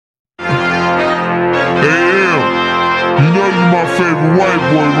favorite white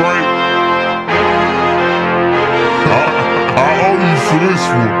boy, right? I owe you for this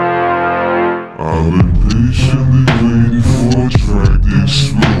one. I've been patiently waiting for a track to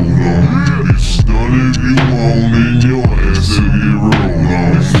explode on. You stun if you want and your ass to get rolled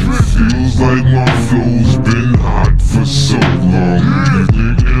on. It feels like my flow's been hot for so long. You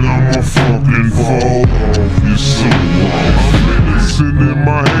thinking I'ma fucking fall off, you're so wrong. I'm innocent in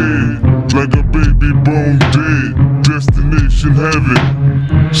my head, like a baby bone dead. Destination heaven,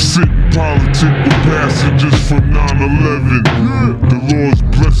 sitting politic with passengers from 9/11. The Lord's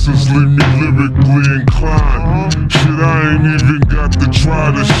blessings leave me lyrically inclined. Shit, I ain't even got to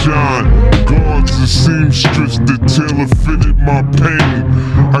try to shine. Guards and seamstress that tailor-fitted my pain.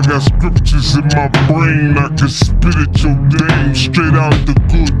 I got scriptures in my brain, I can spit at your dame straight out the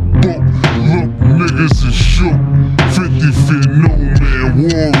good book. Look, niggas is shook. 50 feet no man,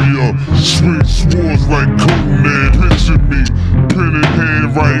 warrior. Swing swords like Conan. Picture me, pen in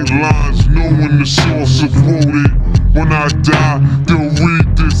hand, write lines, knowing the source of quoted. When I die, they'll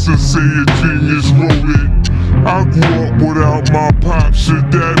read this and say a genius wrote it. I grew up without my pop,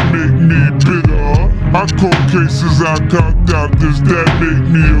 shit that make me bitter. I caught cases I cocked out, does that make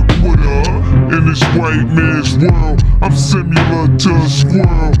me a quitter? In this white man's world, I'm similar to a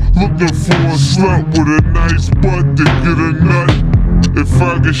squirrel, looking for a slut with a nice butt to get a nut. If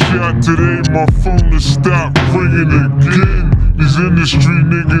I get shot today, my phone will stop ringing again. These industry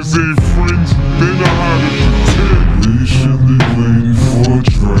niggas ain't friends, they know how to pretend. Patiently waiting for a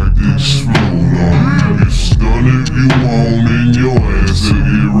track to explode on. You stun if you want and your ass to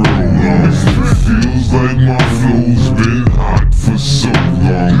get rolled on. It feels like my flow's been hot for so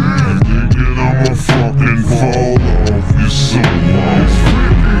long. You thinking I'ma fucking fall off, you're so wrong.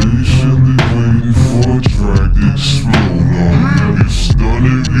 Patiently waiting for a track to explode on. You stun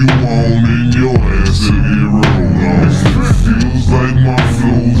if you want and your ass to get rolled on. It feels like my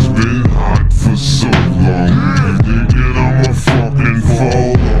flow's been hot for so long. You thinking I'ma fucking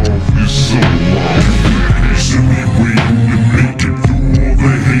fall off, you're so wrong. Patiently waiting to make it through all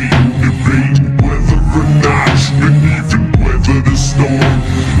the hate and debate, whether or not you can even weather the storm.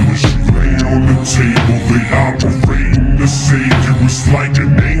 When she lay on the table, they operating to save you. It's like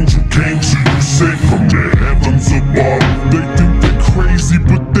an angel came to you, sent from the heavens above. They think they're crazy,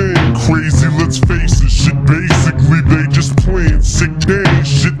 but they ain't crazy, let's face it. Shit, basically they just playing sick. They ain't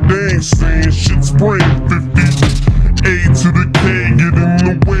shit, they ain't saying shit. Spraying 50 A to the K, get in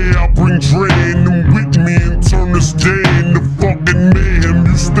the way. I bring Dre and them with me and turn this day into fucking mayhem.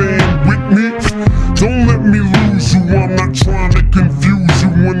 You staying with me? Don't let me lose you, I'm not trying to confuse you.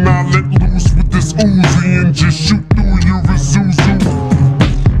 When I let loose with this Uzi and just shoot through your Isuzu.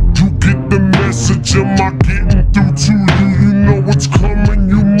 You get the message, am I getting through to you? You know what's coming,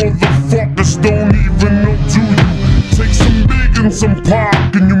 you motherfuckers don't even know, do you? Take some big and some pop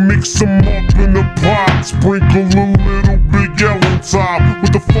and you mix them up in a pot. Sprinkle a little big yellow top.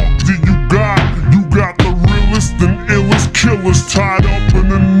 What the fuck do you got? You got the realest and illest killers tied up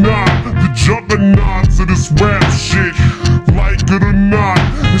in a knot. The juggernauts of this rap shit, like it or not.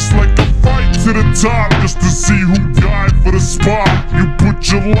 It's like a fight to the top just to see who died for the spot. You put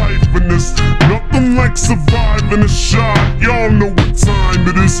your life in this, nothing like surviving a shot. Y'all know what time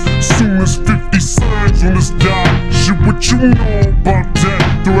it is, soon as 50 signs on this dot. Shit, what you know about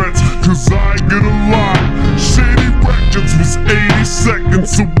death threats, cause I get a lot. Shady Records was 80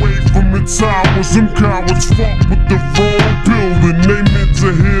 seconds away from its hours. Them cowards fought with the wrong building, they meant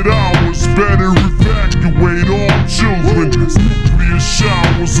to hit ours. Better evacuate all children. Nuclear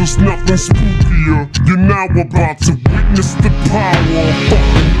showers, there's nothing spookier. You're now about to witness the power of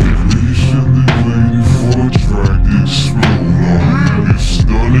fucking patiently waiting for a track to explode on. You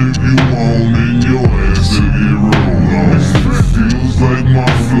stun if you want and your ass to get rolled on. It feels like my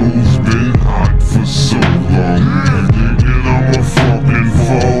flow's been hot for so long. You thinking I'ma fucking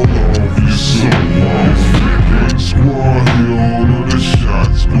fall off, you're so wrong. Gang squad here, all of the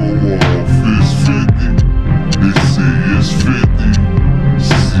shots go off. It's 50, they say it's 50.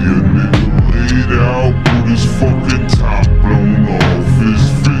 See a nigga laid out with his fucking top blown off. It's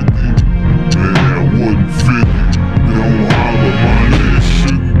 50, man, that wasn't 50. Don't holler, my nigga,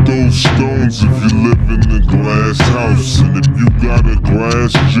 shouldn't throw stones if you live in a glass house. And if you got a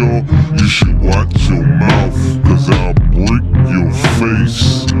glass jaw, you should watch your mouth, cause I'll break your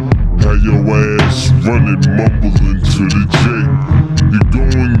face. Have your ass running, mumbling to the J. You're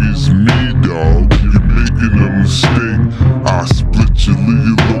going against me, dog, you're making a mistake. I split your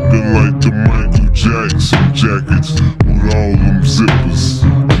lead looking like the Michael Jackson jackets with all them zippers.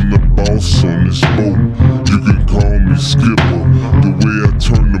 I'm the boss on this boat, you can call me skipper. The way I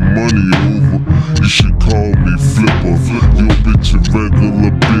turn the money over, you should call me flipper. Your bitch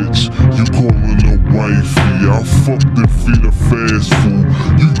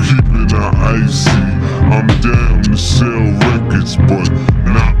heart,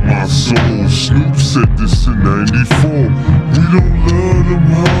 not my soul. Snoop said this in '94. We don't love them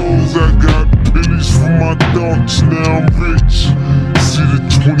hoes. I got pennies for my thoughts, now I'm rich. See the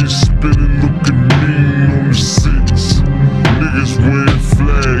 20 spinning, looking mean on the 6. Niggas wearing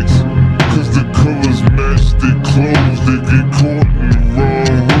flags, cause the colors match their clothes. They get caught